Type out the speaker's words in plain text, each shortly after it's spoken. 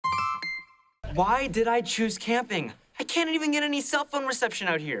Why did I choose camping? I can't even get any cell phone reception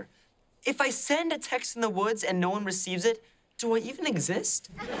out here. If I send a text in the woods and no one receives it, do I even exist?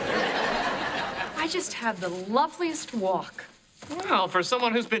 I just had the loveliest walk. Well, for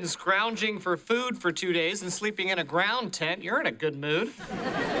someone who's been scrounging for food for 2 days and sleeping in a ground tent, you're in a good mood.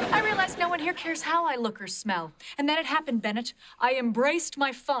 I realized no one here cares how I look or smell. And then it happened, Bennett. I embraced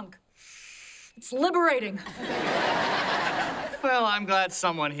my funk. It's liberating. Well, I'm glad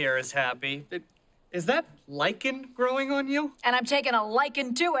someone here is happy. Is that lichen growing on you? And I'm taking a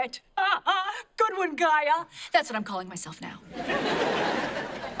liking to it. Good one, Gaia. That's what I'm calling myself now.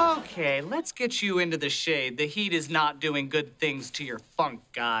 Okay, let's get you into the shade. The heat is not doing good things to your funk,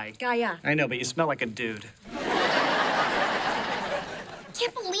 guy. Gaia. I know, but you smell like a dude.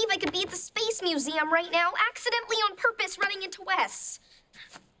 Can't believe I could be at the Space Museum right now, accidentally on purpose running into Wes.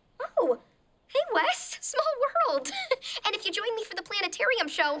 Oh, hey, Wes. Small world. And if you join me for the planetarium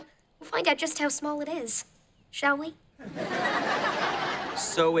show, we'll find out just how small it is. Shall we?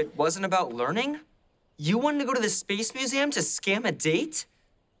 So it wasn't about learning? You wanted to go to the Space Museum to scam a date?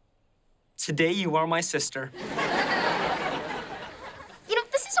 Today you are my sister. You know,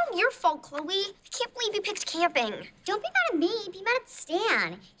 this is all your fault, Chloe. I can't believe you picked camping. Don't be mad at me, be mad at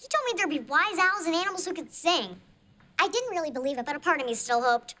Stan. He told me there'd be wise owls and animals who could sing. I didn't really believe it, but a part of me still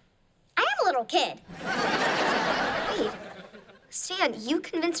hoped. I am a little kid. Wait, Stan, you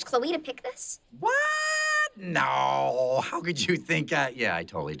convinced Chloe to pick this? What? No. How could you think that? Yeah, I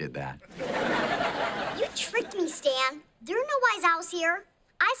totally did that. You tricked me, Stan. There are no wise owls here.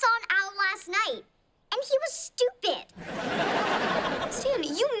 I saw an owl last night, and he was stupid. Stan,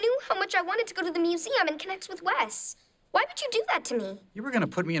 you knew how much I wanted to go to the museum and connect with Wes. Why would you do that to me? You were gonna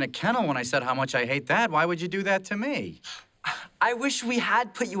put me in a kennel when I said how much I hate that. Why would you do that to me? I wish we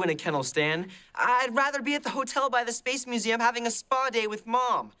had put you in a kennel, Stan. I'd rather be at the hotel by the Space Museum having a spa day with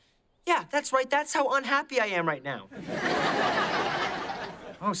Mom. Yeah, that's right. That's how unhappy I am right now.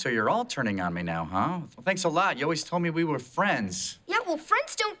 Oh, so you're all turning on me now, huh? Well, thanks a lot. You always told me we were friends. Yeah, well,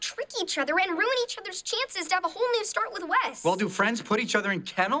 friends don't trick each other and ruin each other's chances to have a whole new start with Wes. Well, do friends put each other in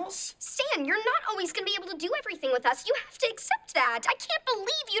kennels? Stan, you're not always gonna be able to do everything with us. You have to accept that. I can't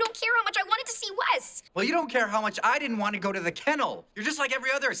believe you don't care how much I wanted to see Wes. Well, you don't care how much I didn't want to go to the kennel. You're just like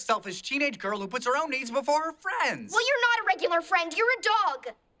every other selfish teenage girl who puts her own needs before her friends. Well, you're not a regular friend. You're a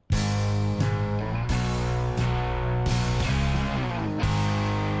dog.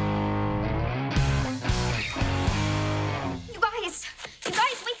 You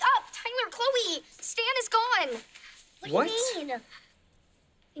guys, wake up! Tyler, Chloe, Stan is gone. What? Do you mean? I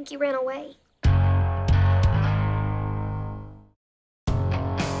think he ran away.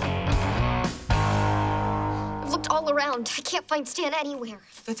 I've looked all around. I can't find Stan anywhere.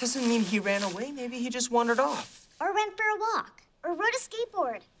 That doesn't mean he ran away. Maybe he just wandered off. Or went for a walk, or rode a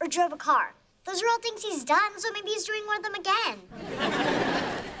skateboard, or drove a car. Those are all things he's done, so maybe he's doing one of them again.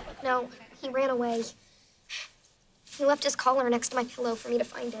 No, he ran away. He left his collar next to my pillow for me to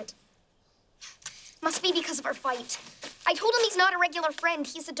find it. Must be because of our fight. I told him he's not a regular friend,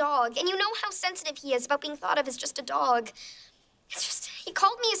 he's a dog. And you know how sensitive he is about being thought of as just a dog. It's just, he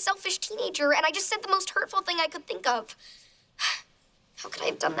called me a selfish teenager, and I just said the most hurtful thing I could think of. How could I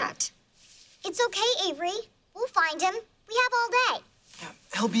have done that? It's okay, Avery. We'll find him. We have all day. Yeah,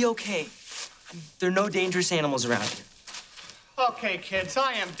 he'll be okay. There are no dangerous animals around here. Okay, kids,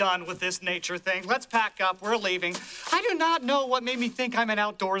 I am done with this nature thing. Let's pack up. We're leaving. I do not know what made me think I'm an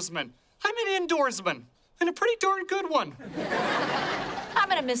outdoorsman. I'm an indoorsman, and a pretty darn good one. I'm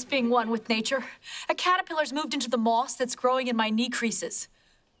gonna miss being one with nature. A caterpillar's moved into the moss that's growing in my knee creases.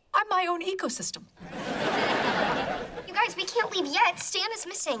 I'm my own ecosystem. You guys, we can't leave yet. Stan is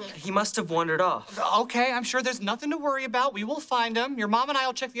missing. He must have wandered off. Okay, I'm sure there's nothing to worry about. We will find him. Your mom and I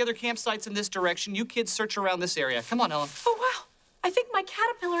will check the other campsites in this direction. You kids search around this area. Come on, Ellen. Oh, wow. I think my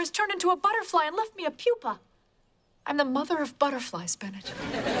caterpillar has turned into a butterfly and left me a pupa. I'm the mother of butterflies, Bennett.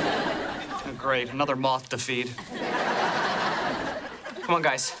 Oh, great, another moth to feed. Come on,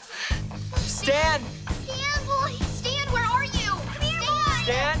 guys. Stan! Stan, boy! Stan, where are you? Come here, boy!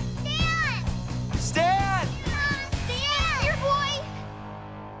 Stan! Stan! Stan! Here, boy!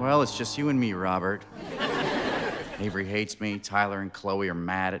 Well, it's just you and me, Robert. Avery hates me. Tyler and Chloe are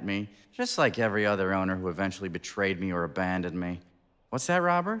mad at me. Just like every other owner who eventually betrayed me or abandoned me. What's that,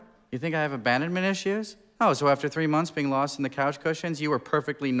 Robert? You think I have abandonment issues? Oh, so after 3 months being lost in the couch cushions, you were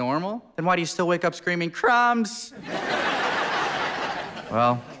perfectly normal? Then why do you still wake up screaming, crumbs?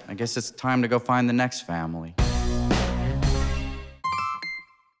 Well, I guess it's time to go find the next family.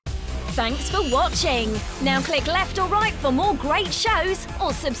 Thanks for watching. Now click left or right for more great shows,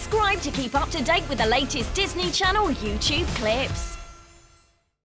 or subscribe to keep up to date with the latest Disney Channel YouTube clips.